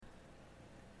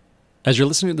As you're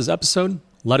listening to this episode,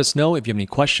 let us know if you have any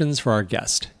questions for our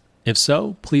guest. If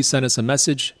so, please send us a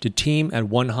message to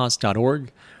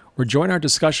team@onehoss.org or join our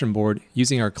discussion board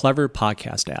using our Clever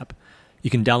podcast app. You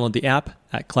can download the app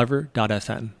at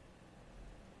clever.fm.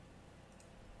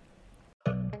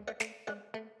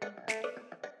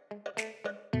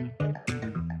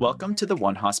 Welcome to the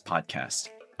One Hoss podcast.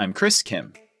 I'm Chris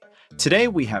Kim. Today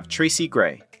we have Tracy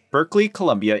Gray, Berkeley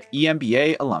Columbia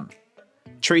EMBA alum.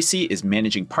 Tracy is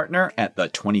managing partner at the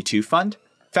 22 Fund,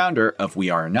 founder of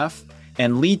We Are Enough,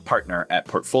 and lead partner at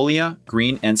Portfolia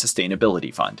Green and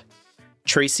Sustainability Fund.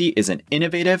 Tracy is an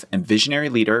innovative and visionary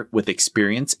leader with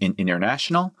experience in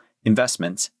international,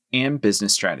 investments, and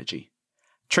business strategy.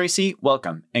 Tracy,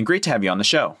 welcome, and great to have you on the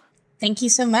show. Thank you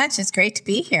so much. It's great to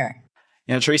be here.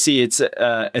 Tracy, it's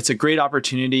a great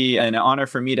opportunity and an honor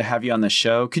for me to have you on the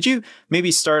show. Could you maybe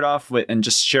start off with and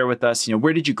just share with us,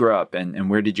 where did you grow up and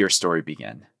where did your story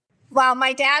begin? Well,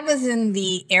 my dad was in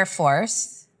the Air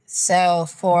Force. So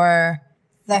for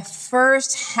the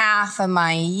first half of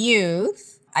my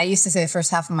youth, I used to say the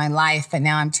first half of my life, but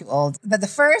now I'm too old. But the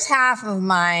first half of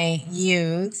my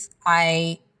youth,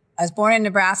 I was born in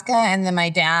Nebraska, and then my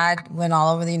dad went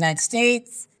all over the United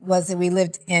States. We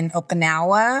lived in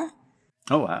Okinawa.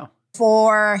 Oh, wow.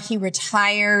 Before he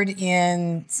retired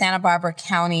in Santa Barbara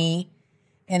County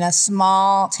in a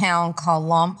small town called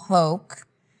Lompoc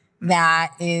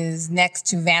that is next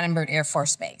to Vandenberg Air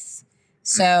Force Base.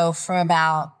 So from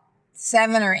about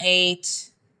 7 or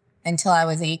 8 until I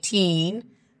was 18,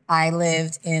 I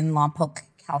lived in Lompoc,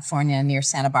 California, near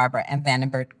Santa Barbara and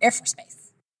Vandenberg Air Force Base.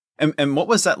 And what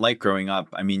was that like growing up?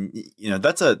 I mean,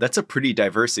 that's a pretty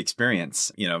diverse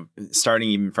experience, starting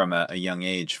even from a young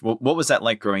age. What was that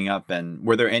like growing up? And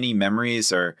were there any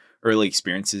memories or early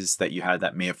experiences that you had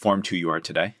that may have formed who you are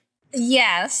today?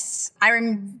 Yes. I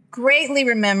greatly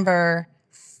remember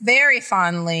very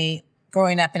fondly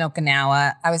growing up in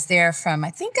Okinawa. I was there from, I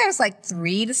think I was like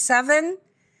 3 to 7.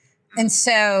 And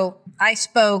so I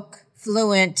spoke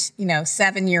fluent,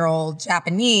 7-year-old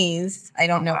Japanese. I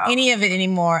don't know any of it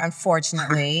anymore,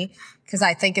 unfortunately, because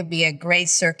I think it'd be a great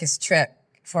circus trip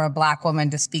for a Black woman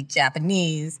to speak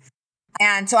Japanese.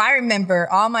 And so I remember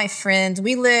all my friends,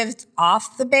 we lived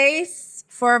off the base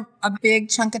for a big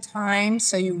chunk of time.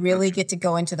 So you really get to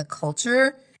go into the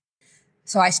culture.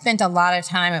 So I spent a lot of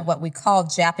time at what we call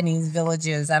Japanese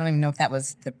villages. I don't even know if that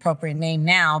was the appropriate name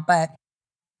now,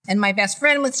 and my best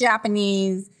friend was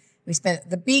Japanese. We spent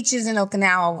the beaches in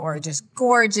Okinawa were just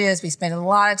gorgeous. We spent a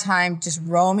lot of time just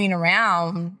roaming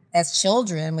around as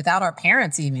children without our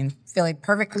parents even, feeling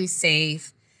perfectly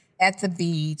safe at the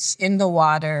beach, in the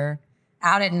water,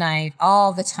 out at night,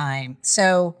 all the time.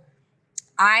 So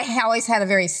I always had a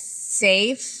very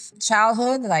safe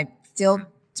childhood that I still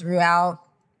throughout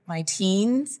my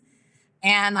teens.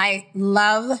 And I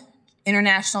love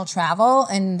international travel,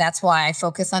 and that's why I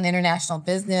focus on international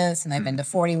business, and I've been to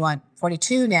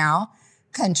 42 now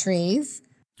countries.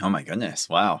 Oh my goodness.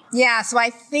 Wow. Yeah. So I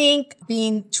think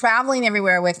traveling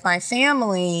everywhere with my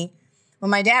family, when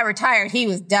my dad retired, he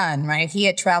was done, right? He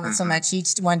had traveled so much, he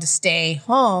just wanted to stay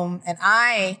home. And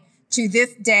I, to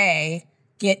this day,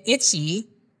 get itchy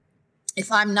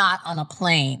if I'm not on a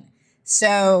plane.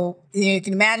 So you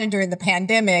can imagine during the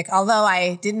pandemic, although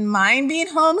I didn't mind being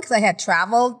home because I had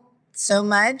traveled so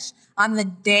much, on the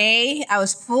day I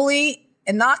was fully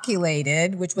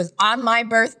inoculated, which was on my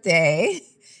birthday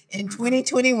in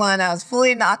 2021, I was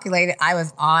fully inoculated. I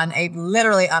was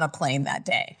literally on a plane that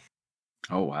day.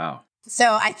 Oh, wow.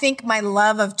 So I think my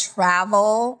love of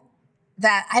travel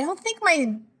that I don't think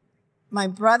my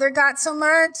brother got so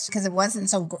much because it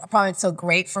wasn't probably so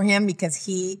great for him because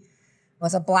he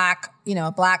was a black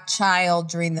child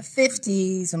during the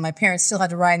 50s when my parents still had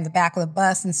to ride in the back of the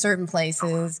bus in certain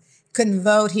places. Couldn't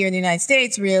vote here in the United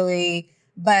States, really,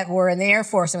 but were in the Air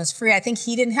Force and was free. I think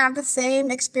he didn't have the same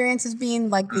experience as being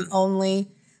like the only.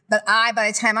 But by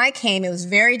the time I came, it was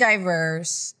very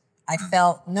diverse. I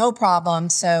felt no problem.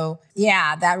 So,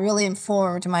 yeah, that really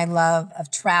informed my love of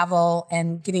travel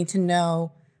and getting to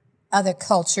know other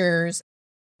cultures.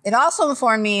 It also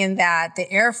informed me in that the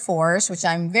Air Force, which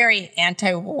I'm very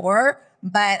anti-war,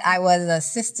 but I was a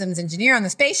systems engineer on the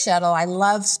space shuttle. I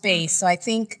love space. So I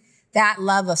think that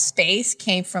love of space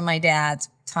came from my dad's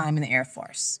time in the Air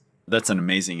Force. That's an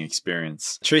amazing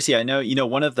experience. Tracy, I know,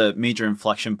 one of the major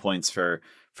inflection points for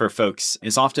folks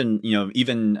is often,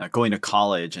 even going to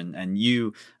college, and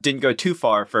you didn't go too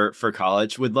far for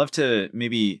college. Would love to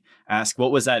maybe ask,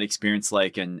 what was that experience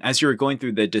like? And as you were going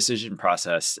through the decision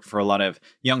process for a lot of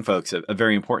young folks, a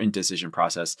very important decision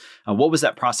process, what was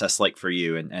that process like for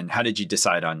you? And how did you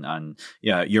decide on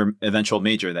your eventual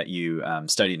major that you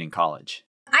studied in college?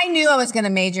 I knew I was going to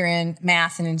major in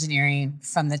math and engineering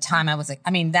from the time I was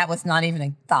that was not even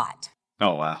a thought.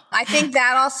 Oh, wow. I think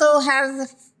that also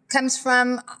comes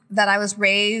from that I was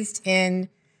raised in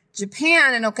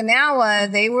Japan and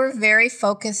Okinawa. They were very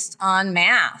focused on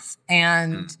math.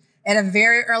 And at a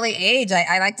very early age,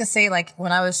 I like to say, like,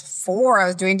 when I was 4, I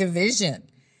was doing division.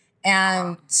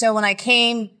 And so when I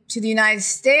came to the United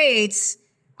States,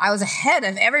 I was ahead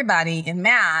of everybody in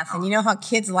math. And you know how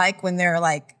kids like when they're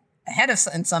like ahead of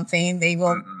something, they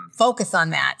will focus on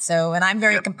that. So, and I'm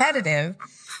very competitive.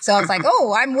 So I was like,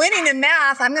 oh, I'm winning in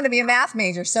math. I'm going to be a math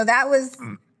major. So that was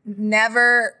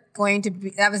never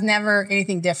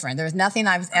anything different. There was nothing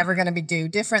I was ever going to do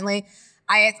differently.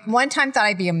 I at one time thought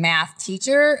I'd be a math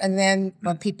teacher. And then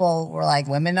when people were like,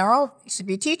 women should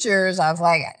be teachers, I was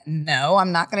like, no,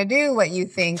 I'm not going to do what you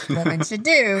think women should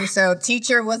do. So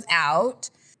teacher was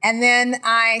out. And then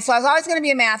I was always going to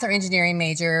be a math or engineering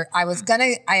major. I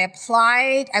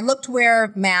applied, I looked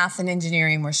where math and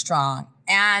engineering were strong.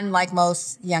 And like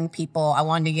most young people, I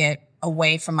wanted to get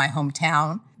away from my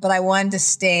hometown, but I wanted to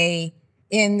stay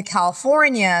in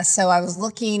California. So I was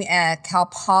looking at Cal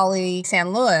Poly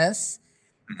San Luis,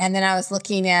 and then I was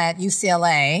looking at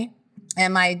UCLA.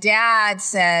 And my dad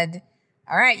said,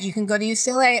 all right, you can go to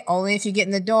UCLA only if you get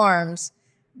in the dorms.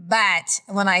 But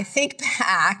when I think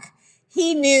back,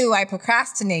 he knew I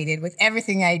procrastinated with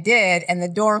everything I did, and the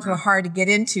dorms were hard to get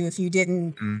into if you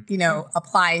didn't,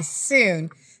 apply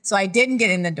soon. So I didn't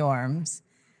get in the dorms.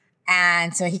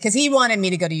 And so because he wanted me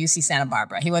to go to UC Santa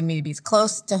Barbara. He wanted me to be as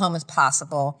close to home as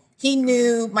possible. He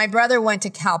knew my brother went to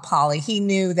Cal Poly. He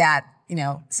knew that,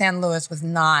 San Luis was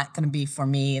not going to be for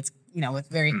me. It's, it's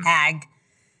very ag.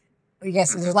 I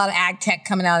guess there's a lot of ag tech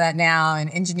coming out of that now and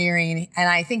engineering. And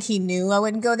I think he knew I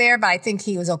wouldn't go there, but I think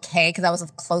he was okay because I was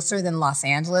closer than Los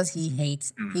Angeles. He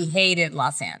hated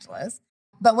Los Angeles.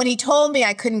 But when he told me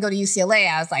I couldn't go to UCLA,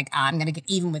 I was like, I'm going to get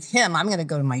even with him. I'm going to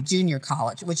go to my junior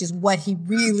college, which is what he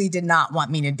really did not want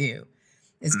me to do,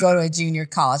 is go to a junior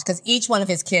college. Because each one of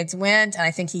his kids went, and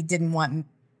I think he didn't want,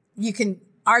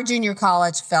 our junior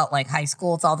college felt like high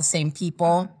school. It's all the same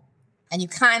people. And you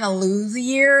kind of lose a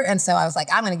year. And so I was like,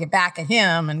 I'm going to get back at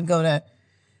him and go to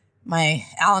my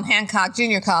Allen Hancock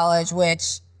Junior College,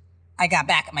 which I got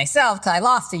back at myself because I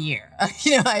lost a year.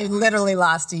 I literally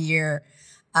lost a year.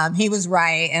 He was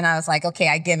right. And I was like, okay,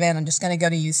 I give in. I'm just going to go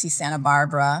to UC Santa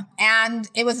Barbara. And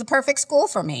it was the perfect school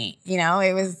for me.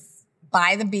 It was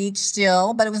by the beach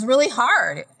still, but it was really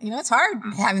hard. It's hard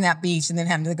having that beach and then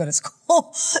having to go to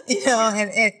school,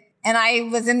 and I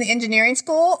was in the engineering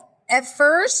school at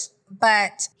first,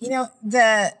 but,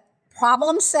 the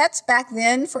problem sets back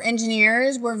then for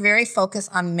engineers were very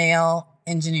focused on male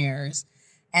engineers.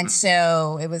 And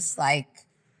so it was like,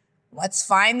 let's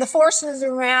find the forces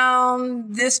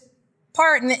around this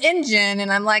part in the engine. And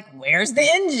I'm like, where's the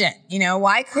engine?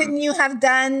 Why couldn't you have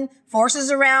done forces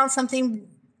around something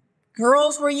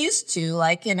girls were used to?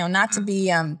 Like, not to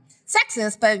be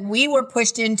sexist, but we were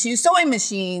pushed into sewing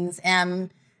machines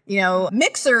and,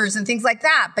 mixers and things like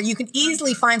that. But you could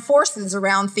easily find forces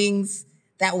around things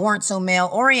that weren't so male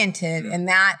oriented and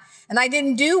I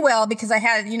didn't do well because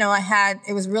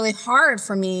it was really hard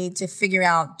for me to figure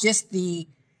out just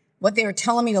what they were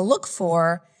telling me to look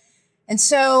for. And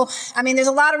so, there's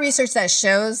a lot of research that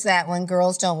shows that when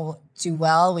girls don't do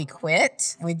well, we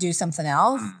quit and we do something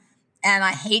else. And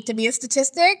I hate to be a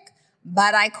statistic,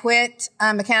 but I quit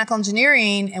mechanical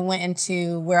engineering and went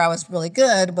into where I was really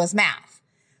good, was math.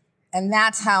 And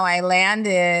that's how I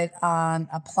landed on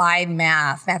applied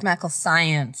math, mathematical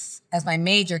science as my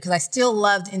major, because I still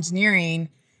loved engineering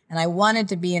and I wanted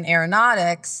to be in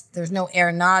aeronautics. There's no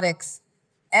aeronautics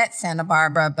at Santa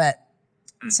Barbara, but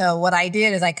so what I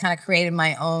did is I kind of created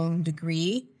my own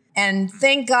degree. And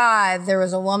thank God there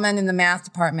was a woman in the math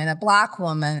department, a Black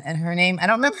woman, and her name, I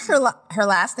don't remember her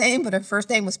last name, but her first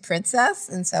name was Princess.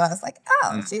 And so I was like,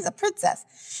 oh, she's a princess.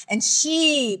 And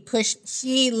she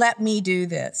let me do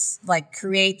this, like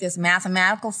create this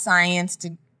mathematical science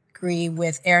degree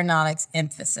with aeronautics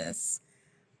emphasis.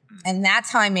 And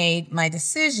that's how I made my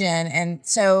decision. And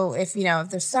so if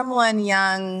there's someone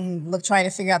young trying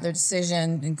to figure out their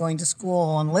decision and going to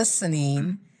school and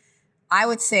listening, I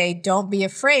would say don't be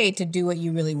afraid to do what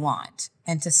you really want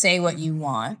and to say what you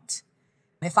want.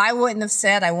 If I wouldn't have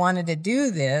said I wanted to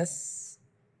do this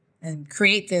and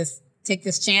take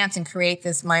this chance and create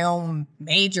this my own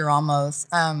major almost,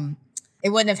 I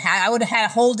would have had a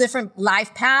whole different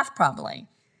life path probably.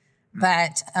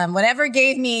 But whatever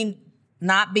gave me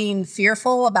not being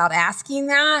fearful about asking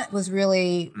that was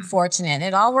really fortunate.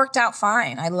 It all worked out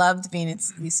fine. I loved being at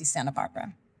UC Santa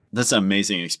Barbara. That's an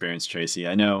amazing experience, Tracy.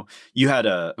 I know you had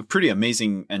a pretty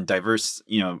amazing and diverse,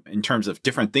 in terms of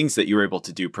different things that you were able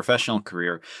to do, professional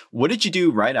career. What did you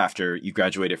do right after you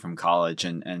graduated from college,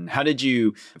 and how did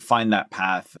you find that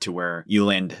path to where you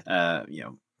land,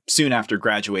 soon after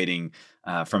graduating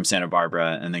from Santa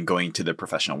Barbara and then going to the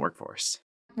professional workforce?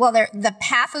 Well, the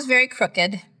path was very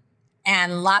crooked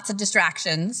and lots of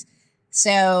distractions.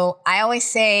 So I always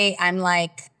say I'm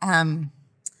like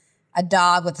a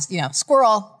dog with,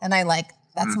 squirrel. And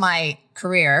that's my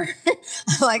career.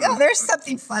 I'm like, oh, there's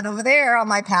something fun over there on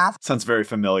my path. Sounds very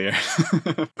familiar.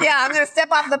 Yeah, I'm going to step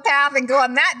off the path and go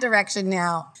in that direction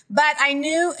now. But I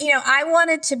knew, I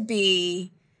wanted to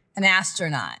be an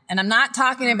astronaut. And I'm not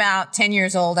talking about 10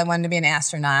 years old. I wanted to be an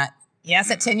astronaut.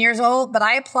 Yes, at 10 years old, but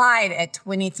I applied at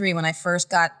 23 when I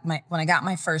got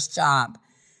my first job.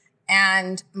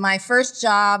 And my first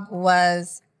job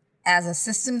was as a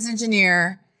systems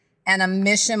engineer and a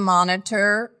mission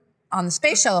monitor on the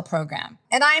space shuttle program.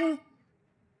 And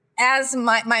as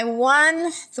my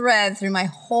one thread through my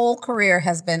whole career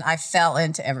has been, I fell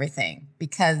into everything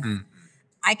because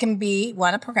I can be,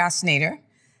 one, a procrastinator,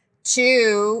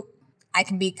 two, I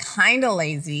can be kind of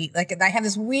lazy. Like I have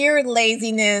this weird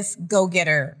laziness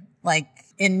go-getter,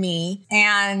 in me.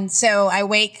 And so I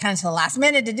wait kind of to the last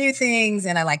minute to do things,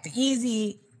 and I like the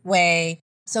easy way.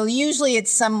 So usually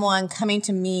it's someone coming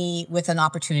to me with an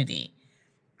opportunity.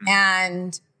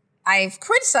 And I've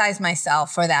criticized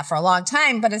myself for that for a long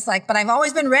time, but but I've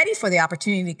always been ready for the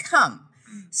opportunity to come.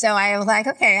 So I was like,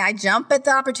 okay, I jump at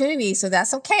the opportunity, so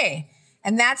that's okay.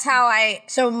 And that's how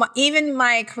even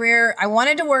my career, I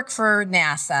wanted to work for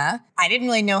NASA. I didn't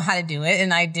really know how to do it,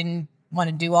 and I didn't want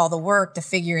to do all the work to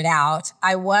figure it out.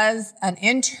 I was an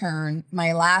intern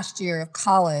my last year of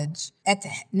college at the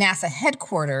NASA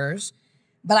headquarters.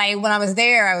 But when I was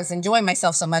there, I was enjoying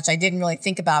myself so much, I didn't really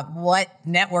think about what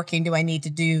networking do I need to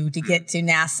do to get to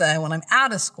NASA when I'm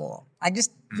out of school. I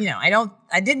just,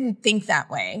 I didn't think that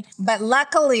way. But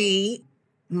luckily,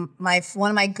 one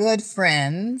of my good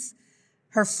friends,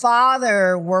 her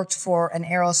father worked for an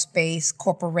aerospace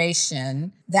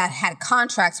corporation that had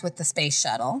contracts with the space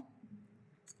shuttle.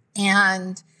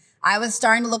 And I was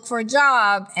starting to look for a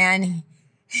job, and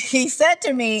he said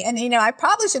to me, and, I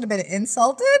probably should have been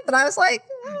insulted, but I was like,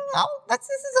 this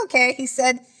is okay. He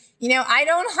said, I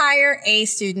don't hire A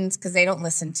students because they don't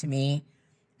listen to me.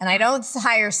 And I don't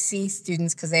hire C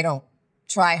students because they don't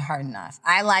try hard enough.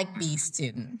 I like B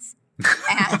students.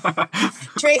 And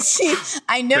Tracy,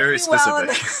 I know you well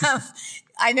enough.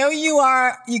 I know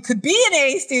you could be an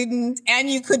A student and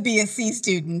you could be a C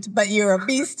student, but you're a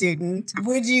B student.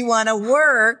 Would you want to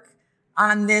work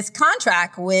on this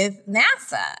contract with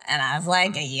NASA? And I was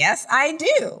like, yes, I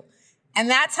do. And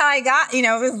that's how I got, it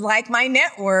was like my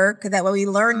network that what we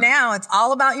learn now, it's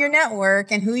all about your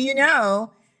network and who you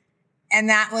know. And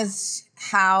that was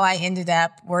how I ended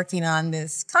up working on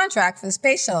this contract for the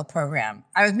space shuttle program.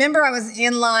 I remember I was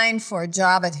in line for a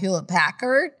job at Hewlett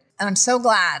Packard, and I'm so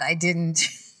glad I didn't.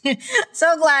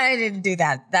 So glad I didn't do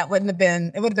that. It would have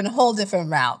been a whole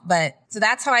different route. But so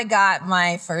that's how I got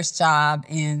my first job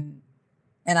and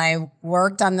I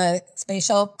worked on the space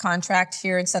shuttle contract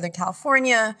here in Southern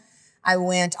California. I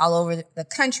went all over the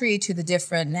country to the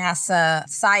different NASA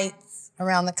sites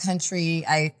around the country.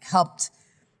 I helped.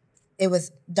 It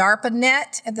was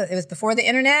DARPANet. It was before the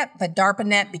internet, but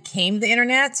DARPANet became the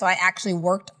internet. So I actually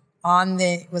was on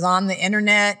the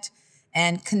internet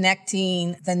and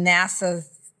connecting the NASA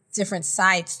different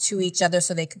sites to each other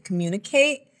so they could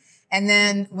communicate. And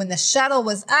then when the shuttle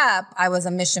was up, I was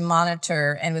a mission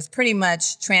monitor and was pretty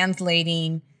much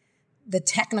translating the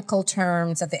technical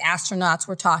terms that the astronauts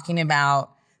were talking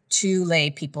about to lay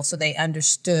people so they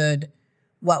understood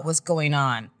what was going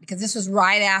on. Because this was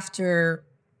right after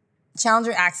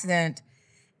Challenger accident,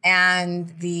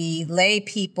 and the lay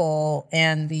people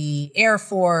and the Air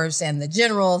Force and the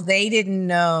generals, they didn't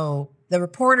know. The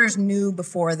reporters knew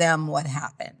before them what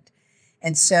happened.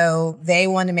 And so they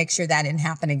wanted to make sure that didn't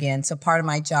happen again. So part of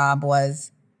my job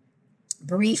was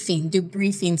do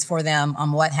briefings for them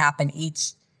on what happened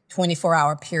each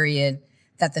 24-hour period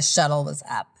that the shuttle was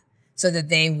up so that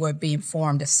they would be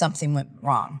informed if something went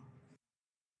wrong.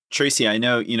 Tracy, I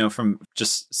know, from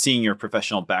just seeing your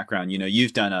professional background,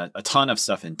 you've done a ton of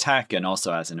stuff in tech and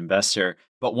also as an investor.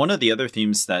 But one of the other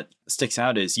themes that sticks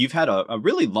out is you've had a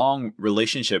really long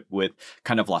relationship with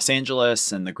kind of Los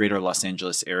Angeles and the greater Los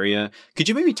Angeles area. Could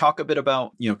you maybe talk a bit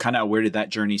about, kind of where did that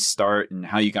journey start and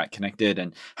how you got connected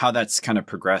and how that's kind of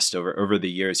progressed over the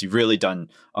years? You've really done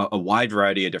a wide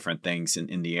variety of different things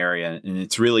in the area. And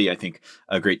it's really, I think,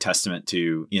 a great testament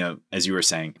to, as you were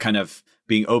saying, kind of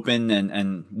being open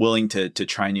and willing to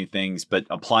try new things, but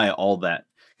apply all that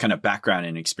kind of background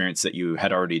and experience that you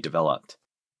had already developed?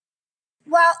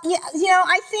 Well, yeah,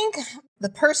 I think the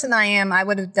person I am, I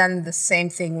would have done the same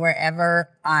thing wherever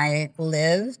I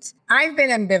lived. I've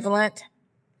been ambivalent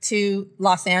to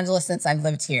Los Angeles since I've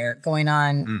lived here, going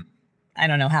on, I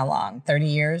don't know how long, 30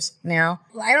 years now.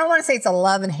 I don't want to say it's a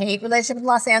love and hate relationship with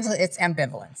Los Angeles. It's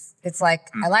ambivalence. It's like,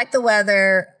 I like the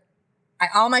weather.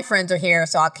 All my friends are here,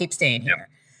 so I'll keep staying here.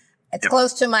 It's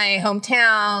close to my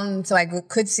hometown, so I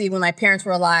could see when my parents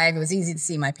were alive. It was easy to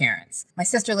see my parents. My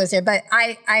sister lives here, but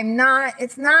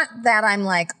it's not that I'm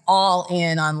like all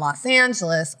in on Los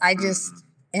Angeles. I just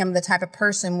am the type of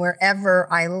person where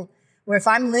if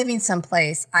I'm living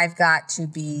someplace, I've got to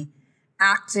be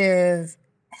active,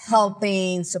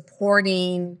 helping,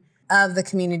 supporting of the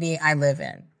community I live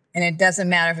in. And it doesn't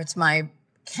matter if it's my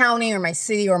county or my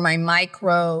city or my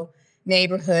micro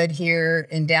neighborhood here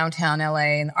in downtown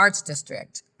LA in the Arts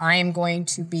District. I am going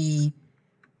to be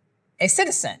a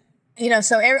citizen.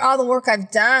 So all the work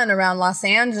I've done around Los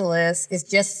Angeles is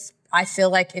just, I feel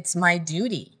like it's my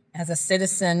duty as a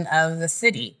citizen of the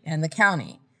city and the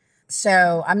county.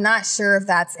 So I'm not sure if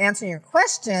that's answering your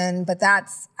question, but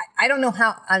I don't know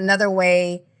how another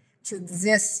way to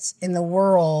exist in the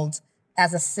world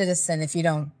as a citizen if you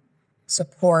don't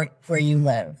support where you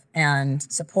live and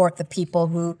support the people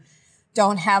who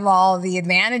don't have all the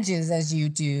advantages as you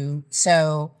do.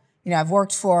 So, I've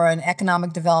worked for an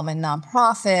economic development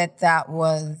nonprofit that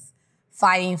was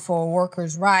fighting for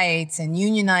workers' rights and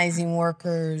unionizing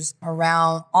workers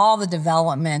around all the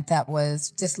development that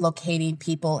was dislocating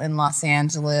people in Los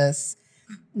Angeles.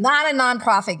 Not a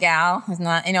nonprofit gal. It's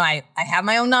not, I have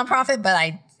my own nonprofit, but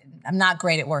I'm not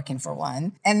great at working for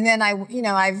one. And then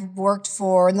I've worked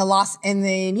in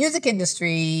the music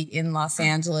industry in Los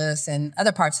Angeles and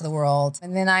other parts of the world.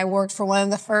 And then I worked for one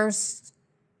of the first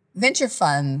venture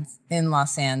funds in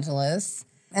Los Angeles.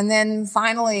 And then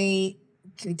finally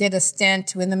did a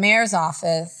stint in the mayor's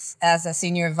office as a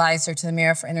senior advisor to the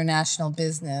mayor for international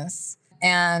business.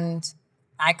 And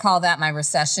I call that my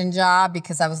recession job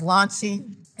because I was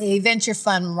launching a venture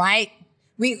fund right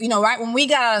when we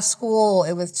got out of school,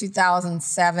 it was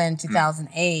 2007,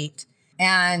 2008,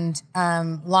 and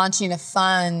launching a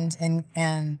fund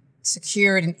and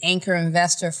secured an anchor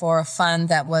investor for a fund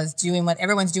that was doing what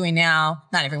everyone's doing now.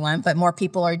 Not everyone, but more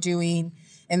people are doing,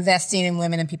 investing in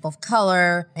women and people of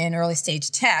color in early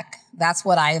stage tech. That's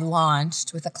what I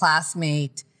launched with a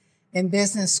classmate in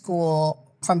business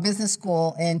school, from business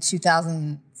school in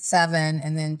 2007,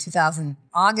 and then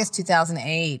August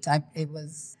 2008,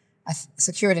 I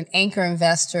secured an anchor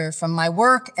investor from my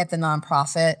work at the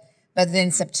nonprofit, but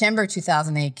then September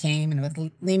 2008 came and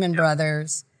with Lehman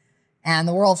Brothers and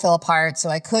the world fell apart. So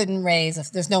I couldn't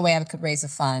there's no way I could raise a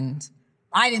fund.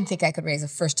 I didn't think I could raise a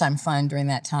first-time fund during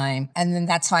that time. And then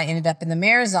that's how I ended up in the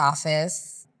mayor's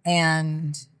office.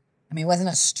 And it wasn't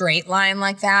a straight line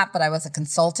like that, but I was a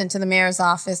consultant to the mayor's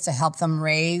office to help them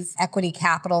raise equity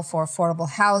capital for affordable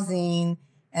housing.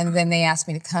 And then they asked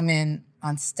me to come in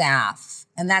on staff.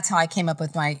 And that's how I came up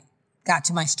with got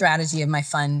to my strategy of my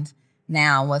fund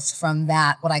now, was from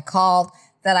that, what I called,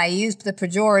 that I used the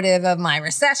pejorative of my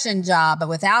recession job, but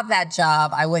without that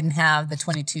job, I wouldn't have the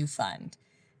 22 fund.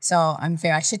 So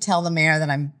I should tell the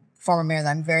former mayor that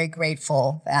I'm very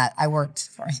grateful that I worked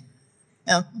for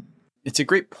him. It's a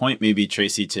great point, maybe,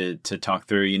 Tracy, to talk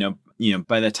through,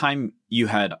 by the time you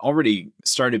had already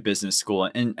started business school,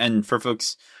 and for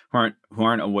folks who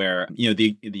aren't aware,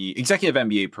 the executive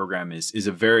MBA program is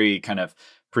a very kind of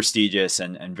prestigious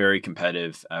and very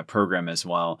competitive program as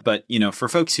well. But, for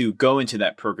folks who go into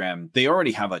that program, they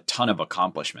already have a ton of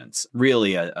accomplishments,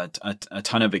 really a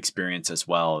ton of experience as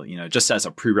well, just as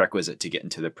a prerequisite to get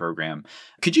into the program.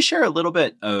 Could you share a little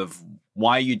bit of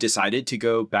why you decided to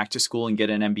go back to school and get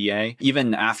an MBA,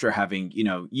 even after having,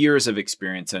 years of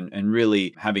experience and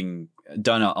really having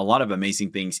done a lot of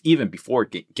amazing things, even before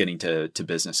getting to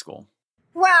business school?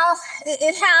 Well,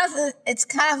 it's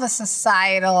kind of a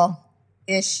societal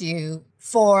issue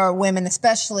for women,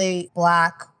 especially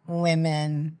Black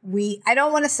women. I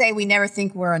don't want to say we never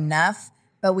think we're enough,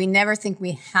 but we never think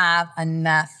we have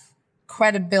enough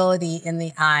credibility in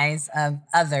the eyes of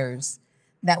others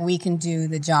that we can do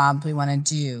the job we want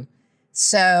to do.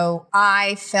 So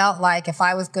I felt like if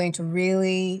I was going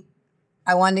to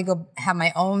I wanted to go have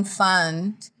my own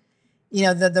fund.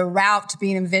 The route to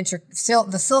being in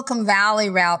the Silicon Valley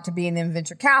route to being in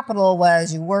venture capital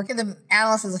was you work as an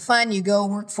analyst as a fund, you go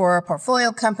work for a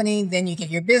portfolio company, then you get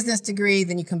your business degree,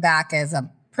 then you come back as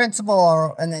a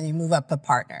principal, and then you move up a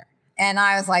partner. And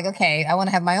I was like, okay, I want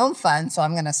to have my own fund, so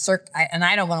I'm going to and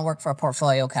I don't want to work for a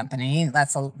portfolio company.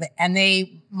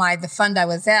 The fund I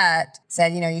was at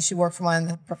said, you should work for one of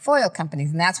the portfolio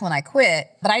companies. And that's when I quit.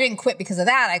 But I didn't quit because of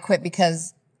that. I quit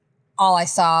because all I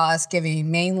saw us giving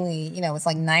mainly, it's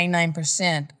like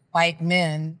 99% white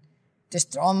men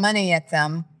just throwing money at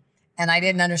them. And I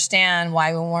didn't understand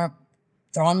why we weren't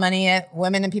throwing money at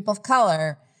women and people of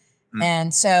color.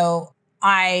 And so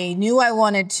I knew I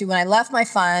wanted to, when I left my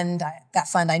fund,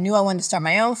 I knew I wanted to start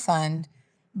my own fund,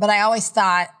 but I always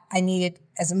thought I needed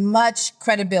as much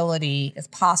credibility as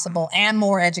possible and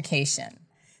more education.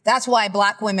 That's why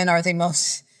Black women are the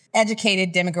most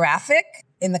educated demographic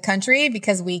in the country,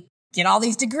 because we get all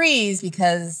these degrees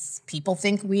because people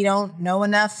think we don't know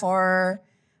enough or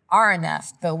are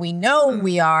enough, but we know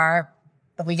we are,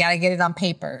 but we got to get it on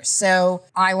paper. So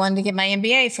I wanted to get my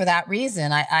MBA for that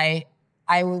reason. When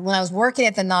I was working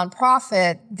at the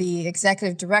nonprofit, the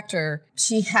executive director,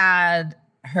 she had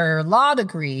her law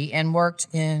degree and worked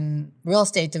in real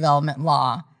estate development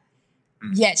law.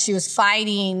 Yet she was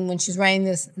fighting, when she was running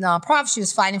this nonprofit, she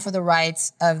was fighting for the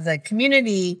rights of the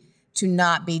community to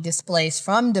not be displaced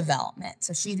from development.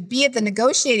 So she'd be at the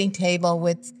negotiating table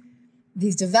with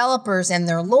these developers and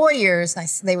their lawyers.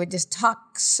 They would just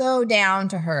talk so down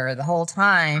to her the whole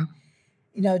time,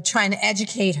 trying to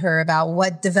educate her about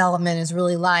what development is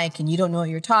really like, and you don't know what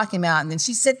you're talking about. And then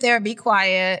she'd sit there, be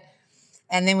quiet.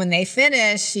 And then when they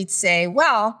finished, she'd say,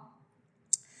 well,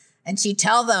 and she'd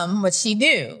tell them what she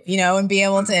knew, and be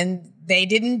able to, and they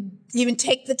didn't even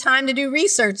take the time to do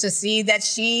research to see that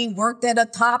she worked at a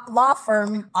top law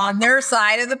firm on their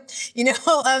side of the,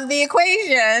 of the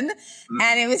equation.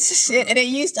 And it was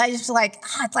just, I just like,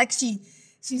 it's like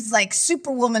she's like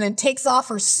Superwoman and takes off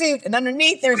her suit, and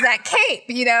underneath there's that cape,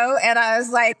 And I was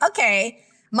like, okay,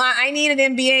 I need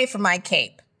an MBA for my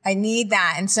cape. I need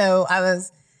that. And so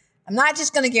I'm not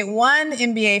just going to get one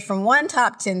MBA from one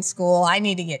top 10 school. I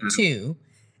need to get two.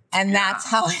 And that's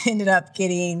how I ended up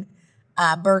getting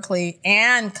Berkeley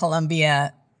and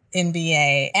Columbia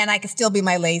MBA. And I could still be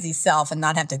my lazy self and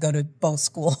not have to go to both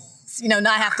schools,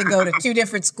 not have to go to two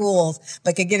different schools,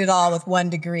 but could get it all with one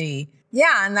degree.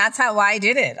 Yeah, and that's how I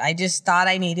did it. I just thought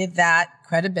I needed that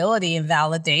credibility and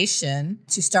validation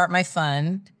to start my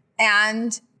fund.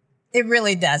 And it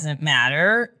really doesn't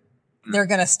matter. They're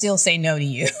going to still say no to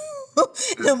you,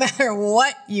 no matter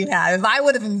what you have. If I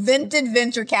would have invented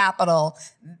venture capital,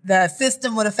 the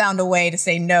system would have found a way to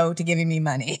say no to giving me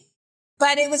money.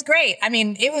 But it was great. I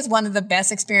mean, it was one of the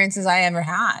best experiences I ever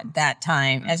had that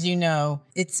time. As you know,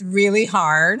 it's really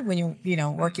hard when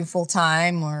working full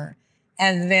time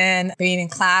and then being in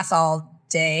class all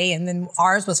day. And then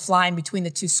ours was flying between the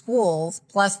two schools,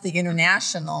 plus the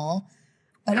international.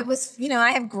 But it was,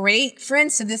 I have great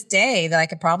friends to this day that I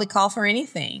could probably call for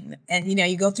anything. And,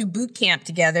 you go through boot camp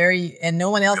together and no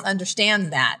one else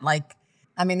understands that.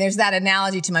 There's that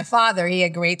analogy to my father. He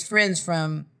had great friends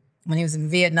from when he was in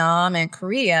Vietnam and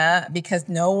Korea, because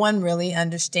no one really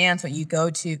understands what you go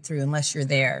through unless you're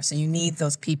there. So you need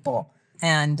those people.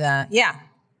 And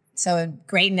so a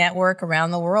great network around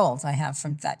the world I have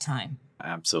from that time.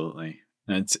 Absolutely.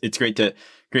 And it's great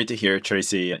to hear,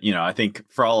 Tracy. I think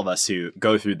for all of us who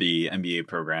go through the MBA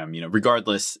program,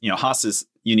 regardless, Haas is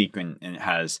unique and it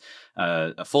has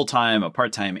a full-time, a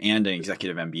part-time, and an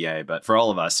executive MBA. But for all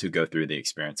of us who go through the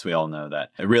experience, we all know that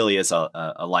it really is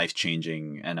a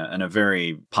life-changing and a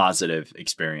very positive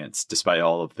experience, despite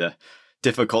all of the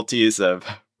difficulties of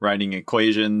writing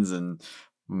equations and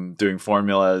doing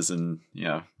formulas and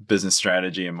business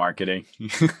strategy and marketing.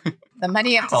 The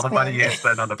money you have to all the money you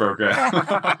spent on the program.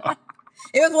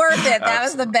 It was worth it. That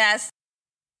was the best.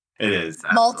 It is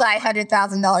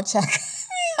multi-$100,000 check.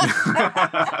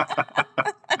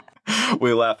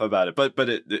 We laugh about it, but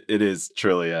it is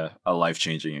truly a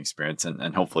life-changing experience,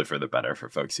 and hopefully for the better for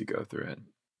folks who go through it.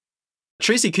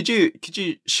 Tracy, could you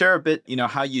share a bit,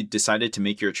 how you decided to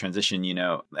make your transition?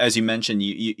 As you mentioned,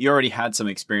 you already had some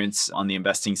experience on the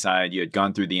investing side. You had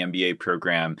gone through the MBA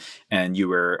program, and you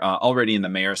were already in the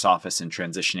mayor's office and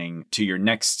transitioning to your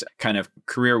next kind of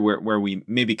career where we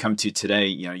maybe come to today.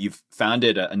 You've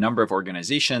founded a number of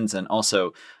organizations and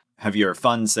also have your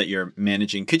funds that you're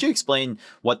managing. Could you explain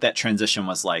what that transition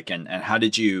was like, and how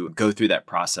did you go through that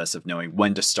process of knowing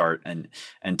when to start and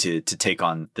to take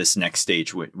on this next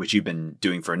stage, which you've been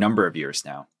doing for a number of years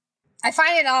now? I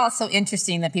find it all so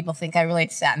interesting that people think I really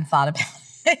sat and thought about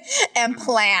it and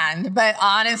planned. But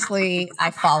honestly, I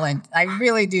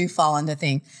really do fall into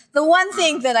things. The one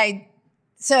thing that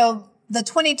so the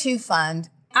 22 fund,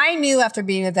 I knew after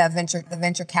being at the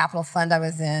venture capital fund I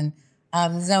was in,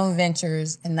 Zone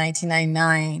Ventures in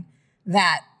 1999,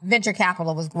 that venture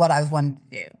capital was what I wanted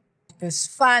to do. It was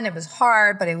fun. It was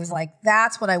hard, but it was like,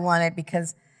 that's what I wanted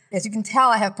because as you can tell,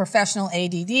 I have professional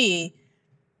ADD.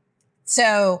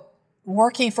 So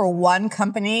working for one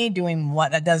company, doing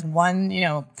what that does one,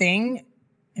 thing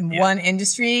in one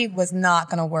industry was not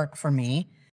going to work for me.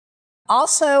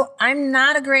 Also, I'm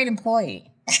not a great employee.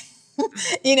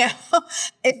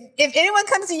 If anyone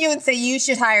comes to you and say you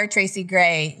should hire Tracy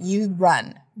Gray, you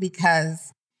run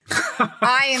because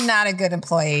I am not a good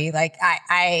employee. Like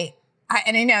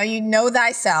and you know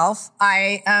thyself.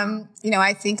 I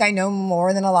think I know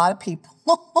more than a lot of people.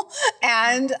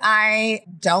 And I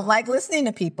don't like listening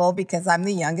to people because I'm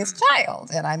the youngest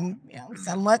child and I'm,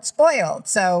 somewhat spoiled.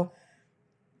 So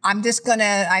I'm just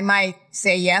I might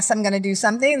say, yes, I'm going to do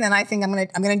something. And then I think I'm going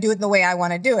to do it the way I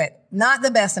want to do it. Not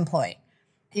the best employee.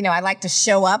 I like to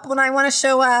show up when I want to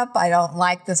show up. I don't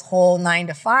like this whole 9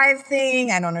 to 5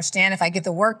 thing. I don't understand if I get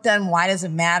the work done, why does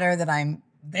it matter that I'm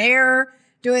there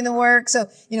doing the work? So,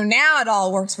 now it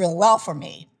all works really well for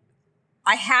me.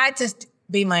 I had to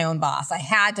be my own boss. I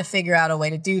had to figure out a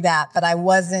way to do that, but I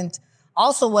wasn't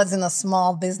a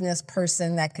small business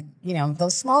person that could,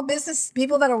 those small business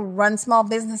people that run small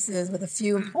businesses with a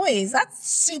few employees, that's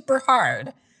super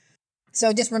hard.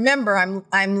 So just remember,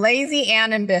 I'm lazy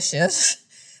and ambitious.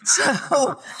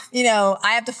 So, I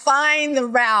have to find the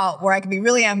route where I can be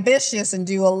really ambitious and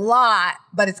do a lot,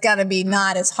 but it's got to be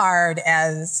not as hard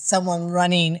as someone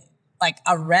running like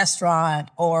a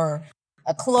restaurant or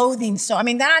a clothing store. I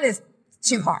mean, that is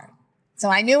too hard. So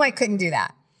I knew I couldn't do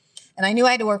that. And I knew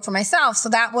I had to work for myself. So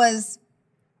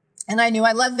and I knew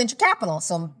I loved venture capital.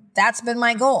 So that's been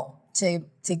my goal to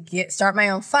start my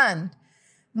own fund.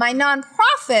 My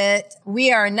nonprofit,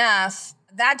 We Are Enough,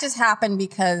 that just happened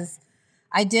because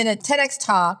I did a TEDx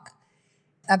talk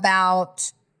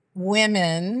about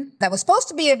women that was supposed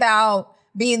to be about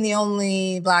being the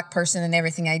only Black person in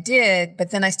everything I did.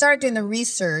 But then I started doing the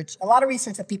research, a lot of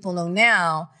research that people know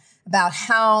now about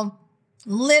how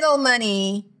little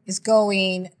money is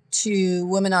going to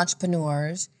women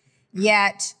entrepreneurs,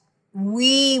 yet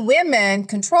we women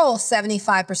control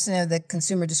 75% of the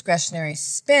consumer discretionary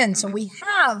spend. So we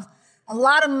have a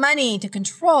lot of money to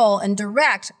control and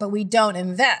direct, but we don't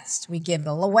invest. We give it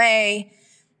all away.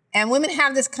 And women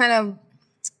have this kind of,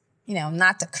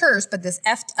 not to curse, but this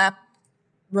effed up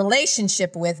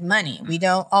relationship with money. We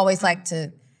don't always like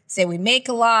to say we make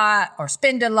a lot or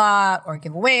spend a lot or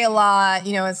give away a lot.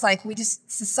 It's like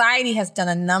society has done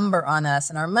a number on us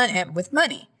and our money with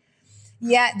money.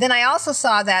 Yet then I also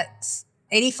saw that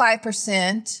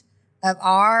 85% of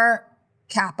our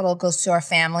capital goes to our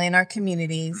family and our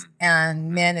communities,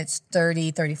 and men it's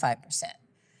 35%.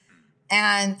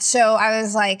 And so I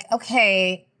was like,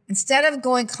 okay, instead of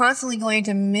constantly going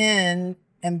to men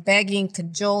and begging,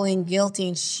 cajoling,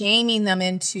 guilting, shaming them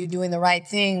into doing the right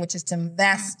thing, which is to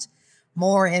invest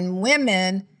more in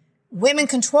women. Women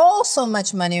control so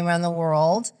much money around the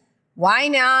world. Why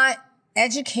not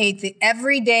educate the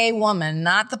everyday woman,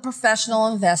 not the professional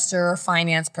investor or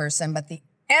finance person, but the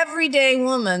everyday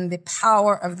woman, the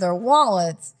power of their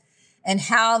wallets and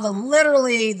how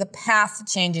literally the path to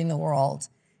changing the world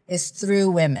is through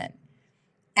women.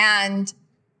 And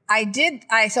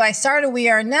so I started We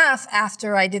Are Enough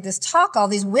after I did this talk. All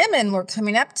these women were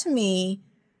coming up to me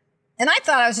and I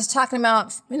thought I was just talking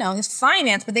about, this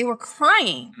finance, but they were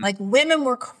crying. Like women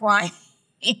were crying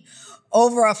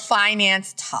over a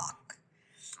finance talk.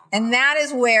 And that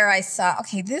is where I saw,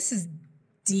 okay, this is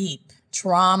deep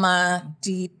trauma,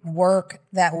 deep work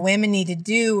that women need to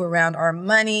do around our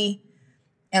money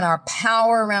and our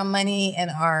power around money and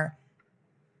our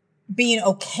being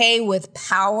okay with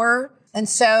power. And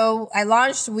so I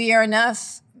launched We Are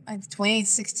Enough in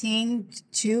 2016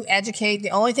 to educate.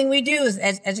 The only thing we do is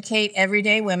educate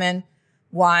everyday women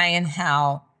why and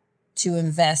how to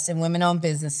invest in women-owned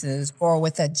businesses or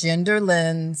with a gender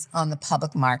lens on the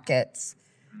public markets.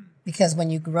 Because when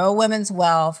you grow women's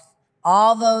wealth,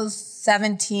 all those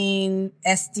 17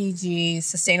 SDGs,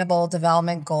 Sustainable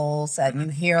Development Goals that you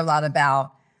hear a lot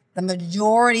about, the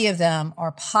majority of them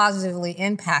are positively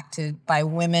impacted by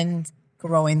women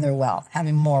growing their wealth,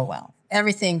 having more wealth.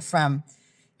 Everything from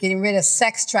getting rid of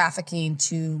sex trafficking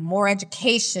to more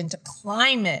education to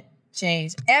climate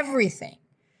change, everything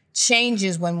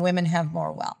changes when women have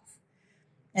more wealth.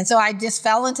 And so I just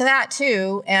fell into that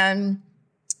too. And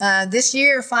this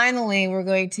year, finally, we're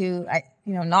going to,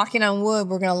 knocking on wood,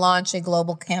 we're going to launch a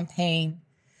global campaign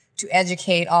to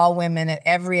educate all women at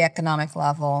every economic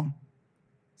level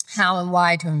how and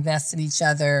why to invest in each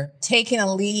other, taking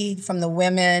a lead from the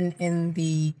women in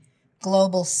the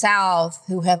global South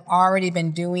who have already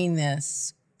been doing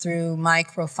this through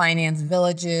microfinance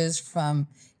villages, from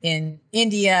in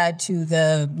India to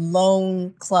the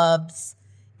loan clubs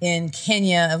in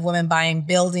Kenya of women buying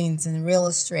buildings and real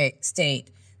estate.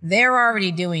 They're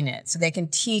already doing it. So they can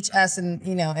teach us in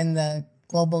the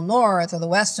global north or the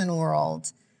Western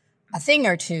world a thing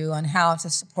or two on how to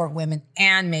support women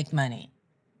and make money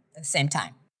at the same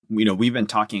time. We've been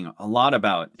talking a lot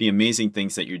about the amazing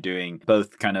things that you're doing,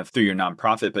 both kind of through your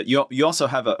nonprofit, but you also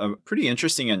have a pretty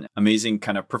interesting and amazing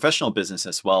kind of professional business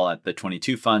as well at the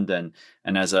 22 Fund and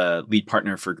as a lead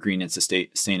partner for Green and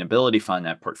Sustainability Fund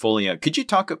at Portfolio. Could you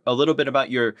talk a little bit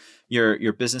about your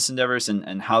business endeavors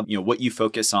and how, what you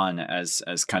focus on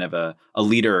as kind of a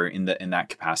leader in that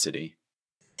capacity?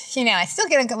 I still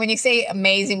get, when you say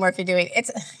amazing work you're doing,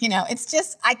 it's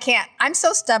just, I'm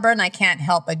so stubborn, I can't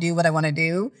help but do what I want to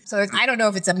do. So I don't know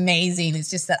if it's amazing.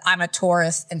 It's just that I'm a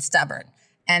Taurus and stubborn.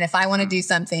 And if I want to do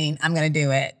something, I'm going to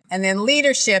do it. And then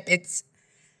leadership, it's,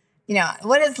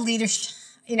 what is leadership?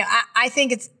 I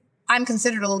think I'm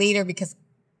considered a leader because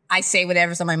I say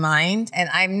whatever's on my mind and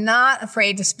I'm not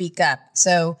afraid to speak up.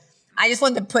 So I just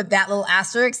wanted to put that little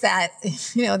asterisk that,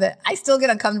 that I still get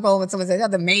uncomfortable when someone says, oh,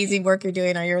 the amazing work you're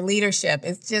doing or your leadership.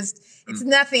 It's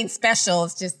nothing special.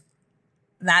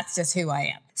 That's just who I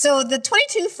am. So the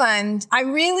 22 Fund, I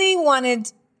really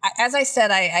wanted, as I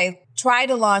said, I tried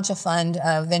to launch a fund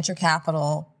of venture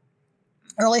capital,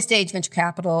 early stage venture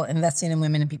capital, investing in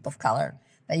women and people of color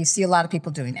that you see a lot of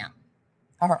people doing now,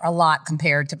 or a lot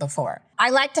compared to before.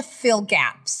 I like to fill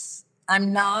gaps.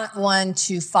 I'm not one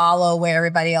to follow where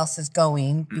everybody else is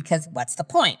going because what's the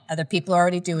point? Other people are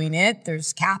already doing it.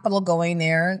 There's capital going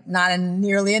there, not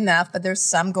nearly enough, but there's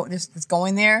some that's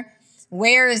going there.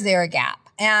 Where is there a gap?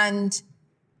 And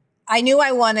I knew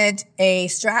I wanted a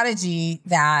strategy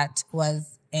that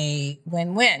was a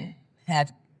win-win,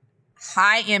 had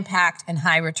high impact and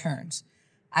high returns.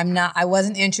 I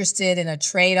wasn't interested in a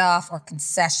trade-off or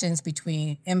concessions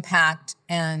between impact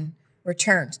and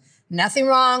returns. Nothing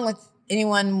wrong with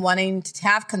anyone wanting to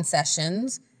have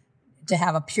concessions, to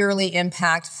have a purely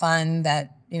impact fund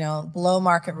that, below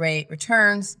market rate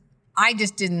returns. I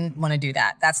just didn't want to do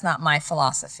that. That's not my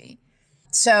philosophy.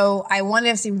 So I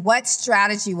wanted to see what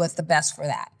strategy was the best for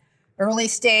that. Early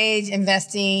stage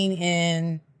investing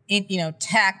in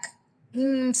tech,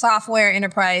 software,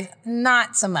 enterprise,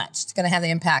 not so much. It's going to have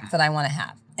the impact that I want to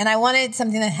have. And I wanted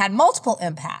something that had multiple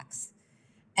impacts.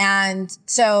 And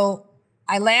so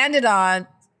I landed on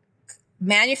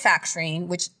manufacturing,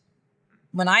 which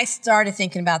when I started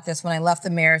thinking about this, when I left the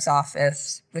mayor's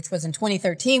office, which was in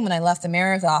 2013, when I left the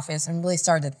mayor's office and really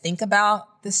started to think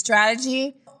about this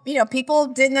strategy, people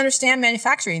didn't understand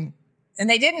manufacturing, and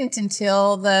they didn't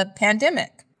until the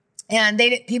pandemic. And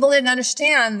people didn't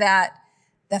understand that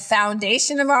the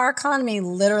foundation of our economy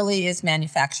literally is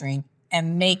manufacturing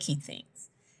and making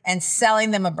things and selling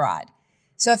them abroad.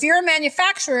 So if you're a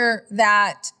manufacturer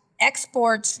that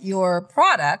exports your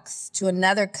products to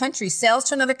another country, sells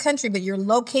to another country, but you're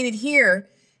located here,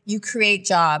 you create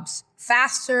jobs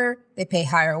faster, they pay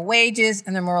higher wages,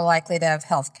 and they're more likely to have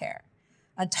health care.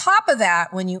 On top of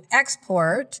that, when you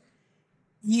export,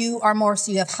 you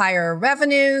have higher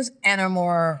revenues and are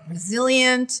more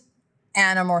resilient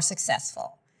and are more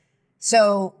successful.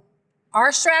 So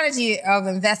our strategy of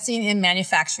investing in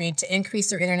manufacturing to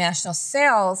increase their international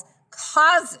sales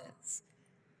causes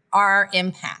our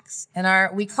impacts.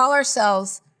 And we call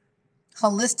ourselves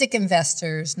holistic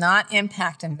investors, not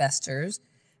impact investors,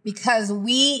 because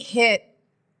we hit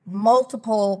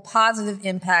multiple positive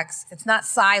impacts. It's not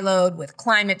siloed with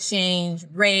climate change,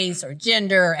 race, or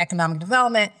gender, or economic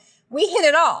development. We hit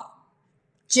it all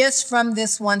just from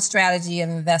this one strategy of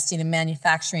investing in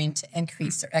manufacturing to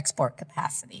increase their export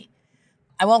capacity.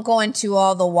 I won't go into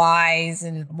all the whys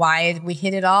and why we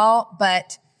hit it all,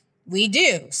 but we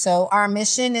do. So our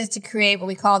mission is to create what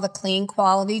we call the clean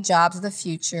quality jobs of the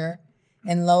future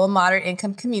in low and moderate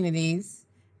income communities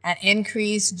and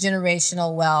increase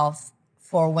generational wealth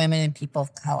for women and people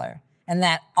of color. And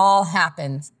that all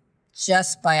happens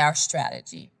just by our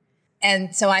strategy.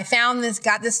 And so I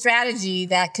got this strategy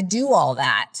that could do all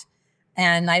that.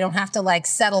 And I don't have to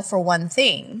settle for one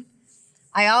thing.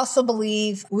 I also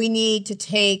believe we need to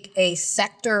take a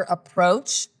sector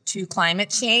approach to climate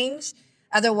change.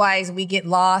 Otherwise, we get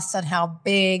lost on how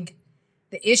big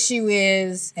the issue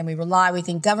is, and we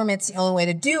think government's the only way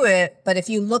to do it. But if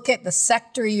you look at the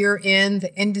sector you're in,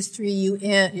 the industry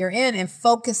you're in, and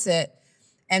focus it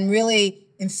and really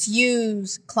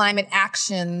infuse climate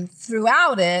action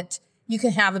throughout it, you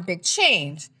can have a big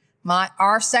change.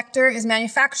 Our sector is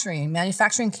manufacturing.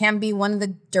 Manufacturing can be one of the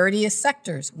dirtiest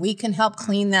sectors. We can help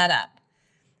clean that up.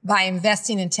 by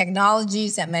investing in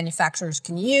technologies that manufacturers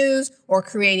can use or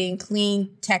creating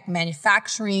clean tech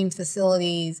manufacturing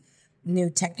facilities, new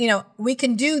tech. We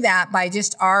can do that by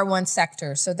just our one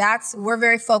sector. So we're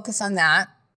very focused on that.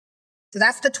 So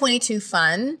that's the 22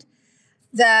 fund.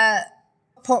 The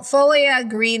Portfolia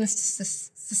Green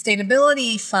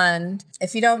Sustainability Fund,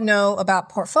 if you don't know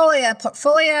about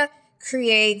Portfolia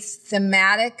creates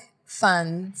thematic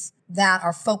funds that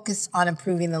are focused on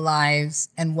improving the lives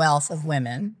and wealth of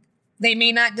women. They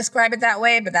may not describe it that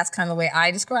way, but that's kind of the way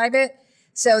I describe it.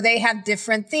 So they have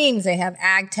different themes. They have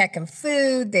ag tech and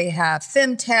food. They have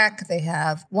femtech. They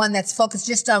have one that's focused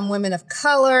just on women of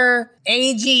color,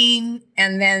 aging.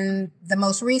 And then the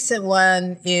most recent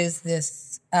one is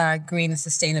this Green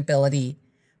Sustainability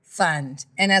Fund.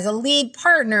 And as a lead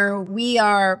partner,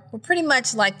 we're pretty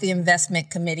much like the investment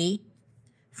committee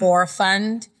for a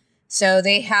fund. So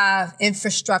they have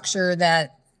infrastructure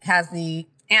that has the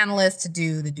analysts to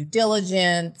do the due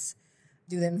diligence,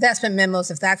 do the investment memos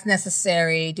if that's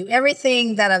necessary, do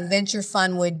everything that a venture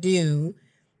fund would do.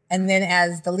 And then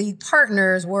as the lead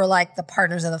partners, we're like the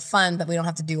partners of the fund, but we don't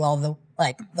have to do all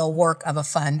the work of a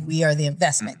fund. We are the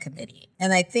investment committee.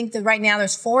 And I think that right now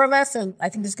there's 4 of us. And I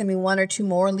think there's going to be 1 or 2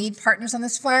 more lead partners on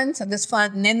this fund. So this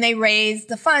fund, and then they raise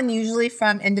the fund usually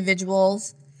from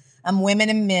individuals, women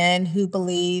and men who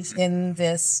believe in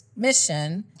this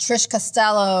mission. Trish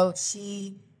Costello,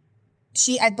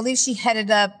 I believe she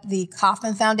headed up the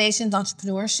Kauffman Foundation's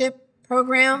entrepreneurship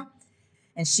program,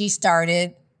 and she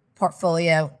started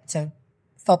Portfolia to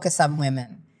focus on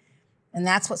women. And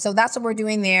that's what we're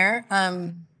doing there.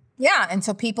 And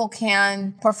so people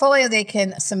they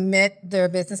can submit their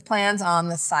business plans on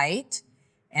the site.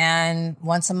 And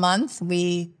once a month,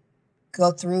 we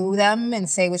go through them and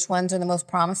say which ones are the most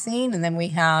promising. And then we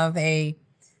have a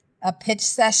pitch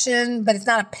session, but it's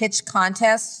not a pitch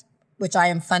contest, which I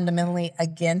am fundamentally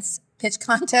against pitch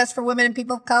contests for women and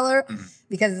people of color,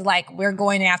 because we're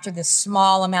going after this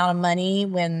small amount of money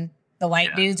when the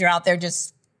white dudes are out there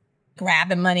just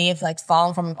grabbing money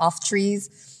falling from off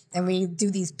trees. And we do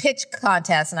these pitch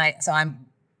contests, so I'm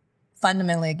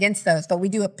fundamentally against those. But we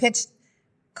do a pitch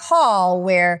call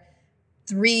where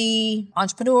 3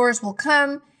 entrepreneurs will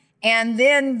come, and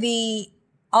then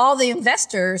all the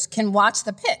investors can watch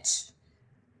the pitch.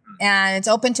 And it's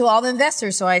open to all the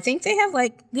investors. So I think they have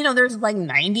there's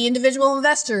 90 individual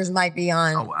investors might be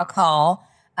on a call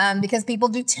because people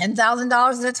do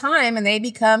 $10,000 at a time and they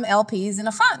become LPs in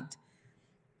a fund.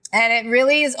 And it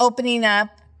really is opening up,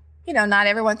 not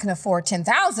everyone can afford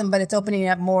 $10,000, but it's opening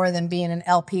up more than being an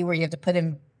LP where you have to put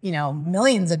in,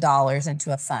 millions of dollars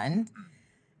into a fund.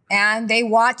 And they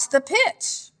watch the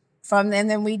pitch and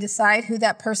then we decide who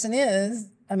that person is.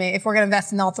 I mean, if we're going to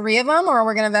invest in all 3 of them or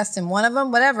we're going to invest in one of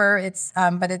them, whatever, that's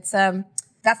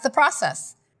the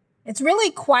process. It's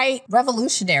really quite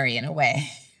revolutionary in a way,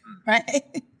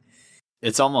 right?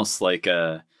 It's almost like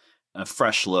a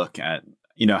fresh look at,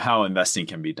 how investing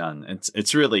can be done.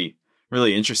 It's really,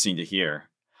 really interesting to hear.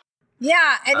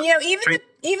 Yeah. And,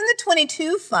 even the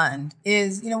 22 fund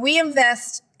is, we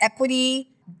invest equity,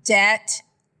 debt,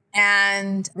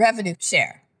 and revenue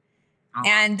share.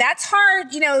 And that's hard,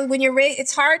 when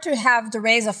it's hard to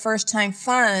raise a first-time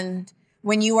fund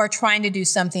when you are trying to do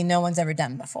something no one's ever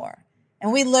done before.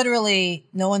 And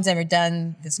no one's ever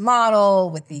done this model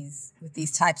with these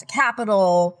types of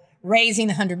capital, raising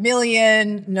 $100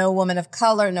 million, no woman of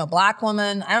color, no Black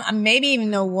woman, maybe even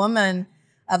no woman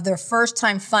of their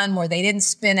first-time fund where they didn't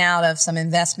spin out of some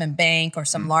investment bank or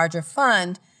some larger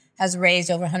fund has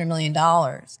raised over $100 million.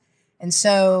 And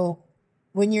so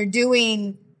when you're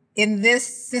doing in this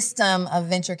system of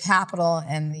venture capital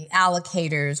and the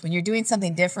allocators, when you're doing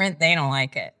something different, they don't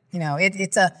like it.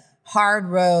 It's a hard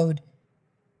road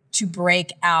to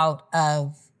break out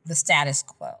of the status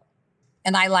quo.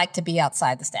 And I like to be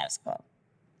outside the status quo.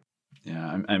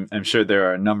 Yeah, I'm sure there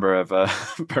are a number of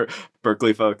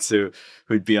Berkeley folks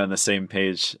who'd be on the same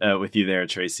page with you there,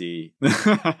 Tracy.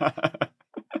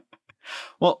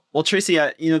 Well, Tracy,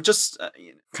 just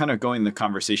kind of going the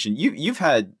conversation, you've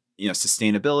had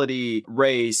sustainability,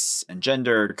 race, and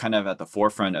gender kind of at the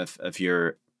forefront of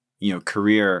your,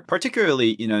 career,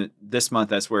 particularly, this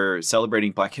month as we're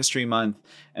celebrating Black History Month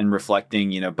and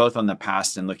reflecting, both on the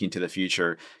past and looking to the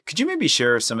future. Could you maybe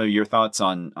share some of your thoughts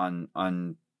on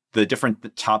the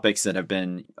different topics that have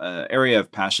been area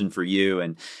of passion for you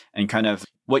and kind of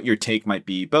what your take might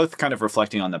be, both kind of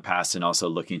reflecting on the past and also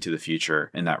looking to the future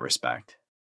in that respect?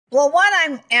 Well, one,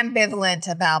 I'm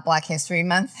ambivalent about Black History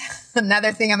Month.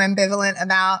 Another thing I'm ambivalent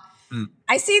about,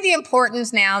 I see the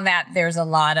importance now that there's a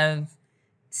lot of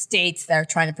states that are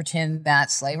trying to pretend that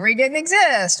slavery didn't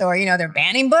exist or, they're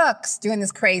banning books, doing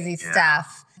this crazy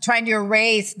stuff. trying to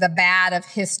erase the bad of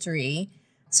history.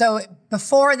 So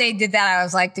before they did that, I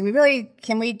was like,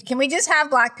 can we just have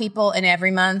Black people in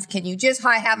every month? Can you just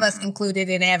have us included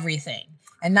in everything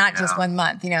and not just one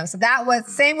month, So that was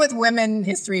same with Women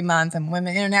History Month and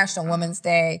International Women's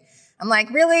Day. I'm like,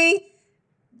 really?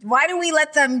 Why do we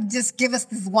let them just give us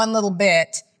this one little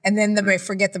bit and then they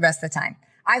forget the rest of the time?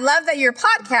 I love that your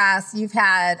podcast, you've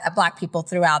had Black people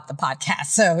throughout the podcast.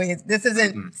 So this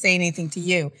isn't saying anything to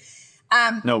you.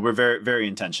 No, we're very, very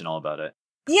intentional about it.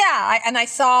 Yeah, I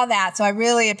saw that, so I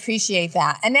really appreciate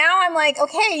that. And now I'm like,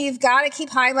 okay, you've got to keep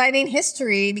highlighting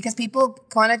history because people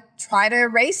want to try to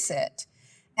erase it.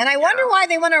 And I wonder why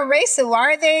they want to erase it.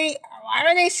 Why are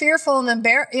they fearful and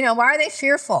embarrassed? Why are they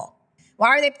fearful? Why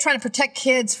are they trying to protect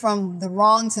kids from the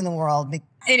wrongs in the world?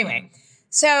 Anyway,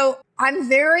 so I'm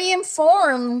very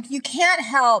informed. You can't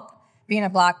help being a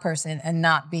Black person and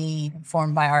not be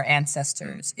informed by our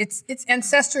ancestors. It's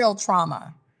ancestral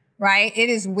trauma. Right? It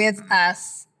is with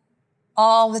us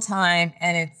all the time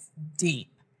and it's deep.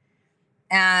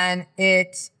 And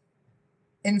it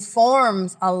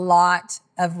informs a lot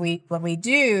of what we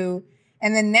do.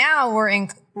 And then now we're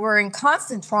in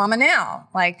constant trauma now.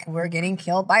 Like we're getting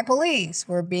killed by police.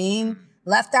 We're being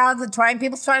left out of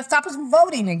people trying to stop us from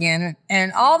voting again.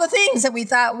 And all the things that we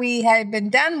thought we had been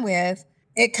done with,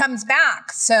 it comes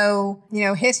back. So,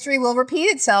 history will repeat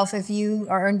itself if you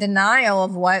are in denial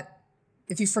of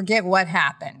if you forget what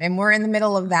happened. And we're in the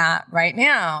middle of that right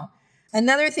now.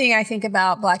 Another thing I think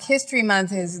about Black History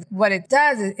Month is what it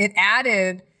does is it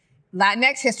added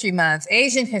Latinx History Month,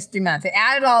 Asian History Month. It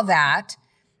added all that.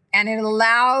 And it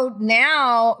allowed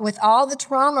now, with all the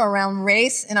trauma around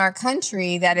race in our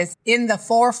country that is in the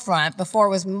forefront, before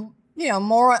it was,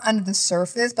 more under the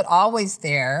surface, but always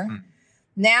there.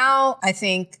 Now, I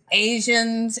think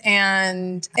Asians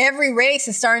and every race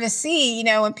is starting to see,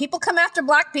 when people come after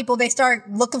Black people, they start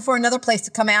looking for another place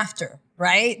to come after,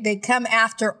 right? They come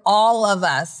after all of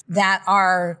us that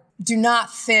do not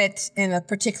fit in a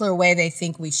particular way they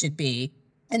think we should be.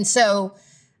 And so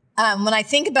when I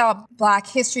think about Black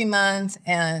History Month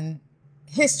and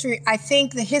history, I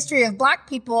think the history of Black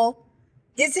people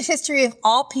is the history of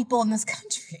all people in this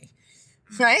country.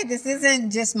 Right? This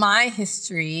isn't just my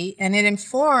history, and it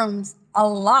informs a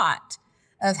lot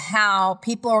of how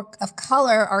people of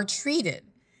color are treated.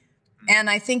 And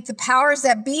I think the powers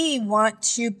that be want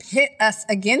to pit us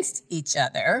against each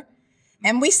other,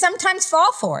 and we sometimes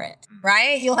fall for it,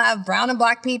 right? You'll have brown and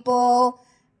Black people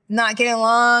not getting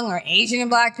along, or Asian and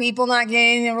Black people not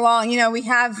getting along. We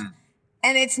have,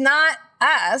 and it's not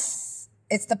us,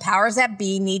 it's the powers that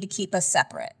be need to keep us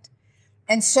separate.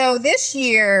 And so this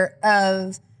year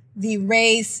of the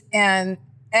race and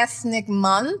ethnic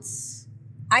months,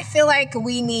 I feel like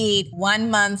we need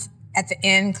 1 month at the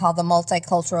end called the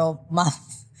Multicultural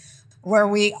Month, where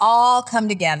we all come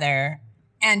together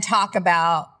and talk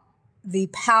about the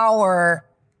power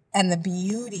and the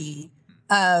beauty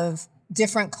of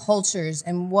different cultures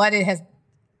and what it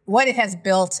has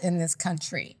built in this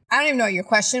country. I don't even know what your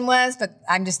question was, but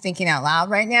I'm just thinking out loud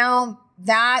right now.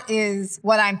 That is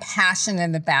what I'm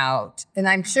passionate about. And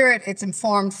I'm sure it's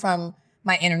informed from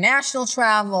my international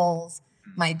travels,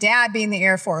 my dad being in the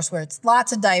Air Force, where it's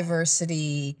lots of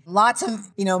diversity, lots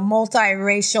of,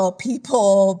 multiracial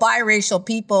people, biracial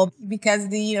people, because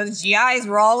the GIs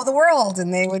were all over the world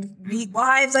and they would meet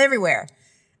wives everywhere.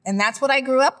 And that's what I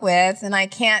grew up with. And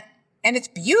and it's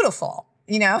beautiful,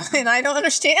 and I don't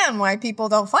understand why people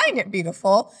don't find it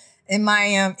beautiful. In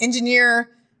my engineer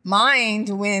mind,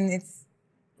 when it's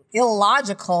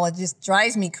illogical, it just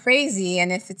drives me crazy. And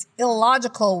if it's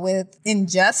illogical with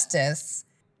injustice,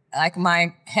 like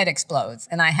my head explodes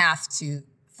and I have to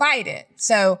fight it.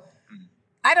 So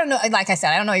I don't know, like I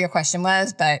said, I don't know what your question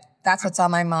was, but that's what's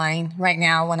on my mind right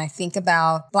now when I think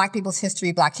about Black people's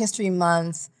history, Black History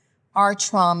Month, our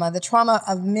trauma, the trauma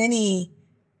of many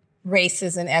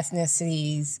races and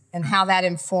ethnicities, and how that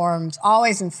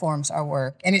always informs our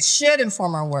work. And it should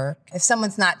inform our work. If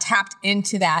someone's not tapped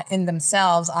into that in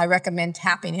themselves, I recommend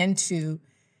tapping into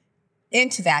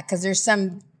that, because there's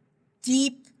some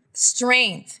deep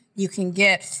strength you can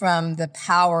get from the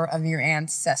power of your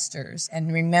ancestors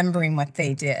and remembering what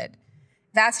they did.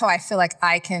 That's how I feel like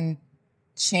I can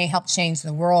help change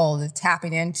the world, is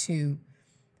tapping into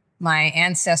my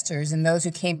ancestors and those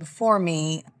who came before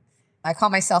me. I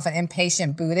call myself an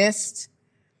impatient Buddhist,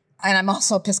 and I'm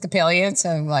also Episcopalian,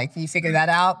 so you figure that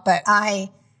out. But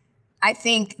I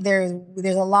think there's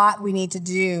a lot we need to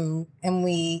do, and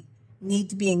we need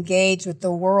to be engaged with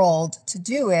the world to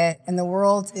do it. And the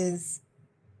world is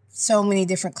so many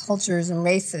different cultures and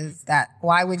races that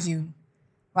why would you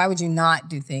not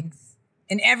do things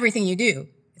in everything you do?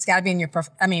 It's got to be in your,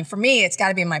 for me, it's got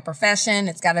to be in my profession.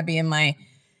 It's got to be in my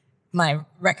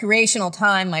recreational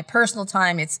time, my personal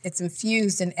time. It's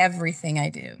infused in everything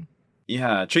I do.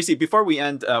 Yeah, Tracy, before we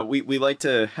end, we like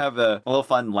to have a little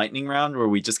fun lightning round where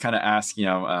we just kind of ask,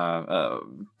 a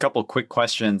couple quick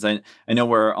questions. I know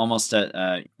we're almost at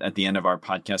the end of our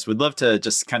podcast. We'd love to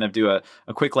just kind of do a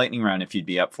quick lightning round if you'd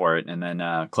be up for it, and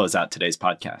then close out today's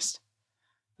podcast.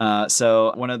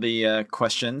 So one of the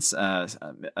questions, a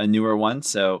newer one.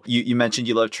 So you mentioned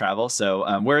you love travel.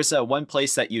 So where's one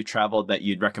place that you traveled that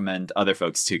you'd recommend other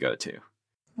folks to go to?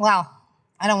 Well,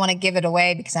 I don't want to give it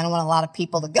away because I don't want a lot of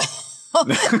people to go.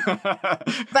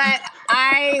 But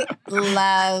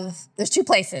there's two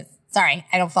places. Sorry,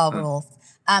 I don't follow rules.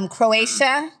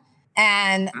 Croatia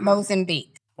and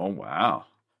Mozambique. Oh, wow.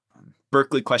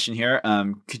 Berkeley question here.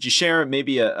 Could you share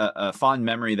maybe a fond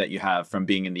memory that you have from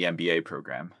being in the MBA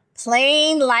program?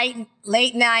 Playing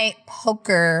late night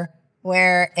poker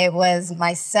where it was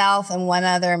myself and one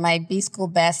other, my B-School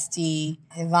bestie,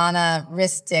 Ivana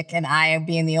Ristic, and I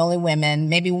being the only women.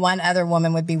 Maybe one other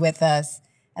woman would be with us.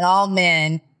 And all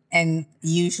men, and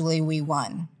usually we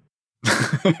won.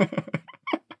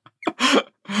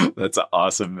 That's an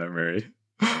awesome memory.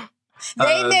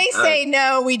 They may say,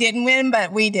 no, we didn't win,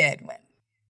 but we did win.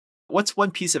 What's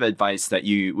one piece of advice that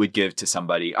you would give to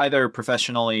somebody, either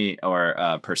professionally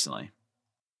or personally?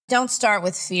 Don't start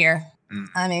with fear.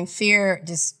 Fear,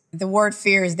 the word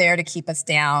fear is there to keep us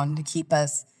down, to keep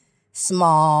us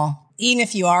small. Even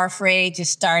if you are afraid,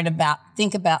 just start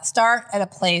at a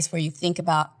place where you think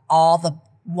about all the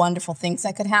wonderful things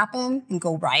that could happen and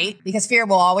go right. Because fear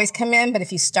will always come in, but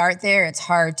if you start there, it's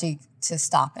hard to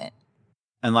stop it.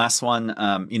 And last one,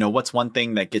 what's one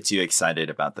thing that gets you excited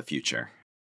about the future?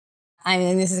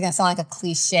 This is going to sound like a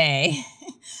cliche,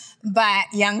 but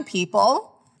young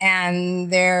people,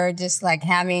 and they're just like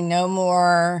having no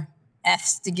more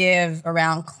F's to give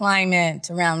around climate,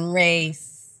 around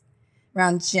race,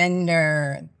 around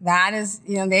gender. That is,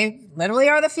 they literally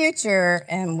are the future,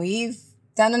 and we've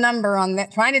done a number on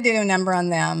that, trying to do a number on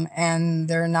them, and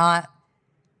they're not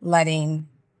letting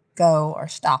go or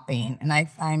stopping. And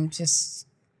I'm just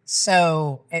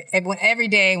so, every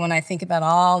day when I think about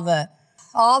all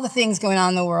the things going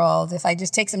on in the world, if I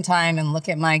just take some time and look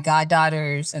at my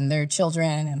goddaughters and their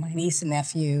children and my niece and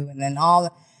nephew, and then all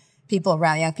the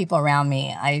young people around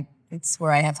me, it's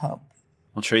where I have hope.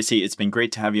 Well, Tracy, it's been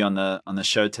great to have you on the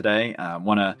show today. I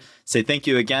want to say thank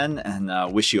you again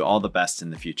and wish you all the best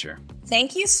in the future.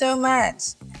 Thank you so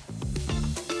much.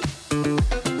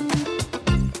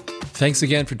 Thanks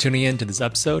again for tuning in to this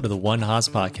episode of the One Haas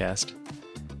Podcast.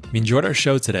 If you enjoyed our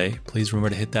show today, please remember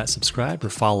to hit that subscribe or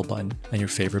follow button on your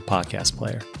favorite podcast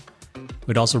player.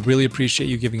 We'd also really appreciate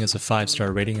you giving us a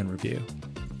 5-star rating and review.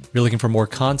 If you're looking for more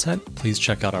content, please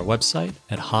check out our website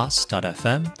at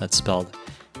haas.fm. That's spelled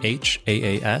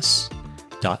HAAS.fm.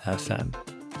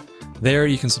 There,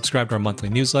 you can subscribe to our monthly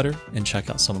newsletter and check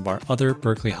out some of our other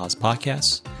Berkeley Haas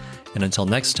podcasts. And until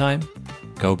next time,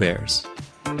 go Bears.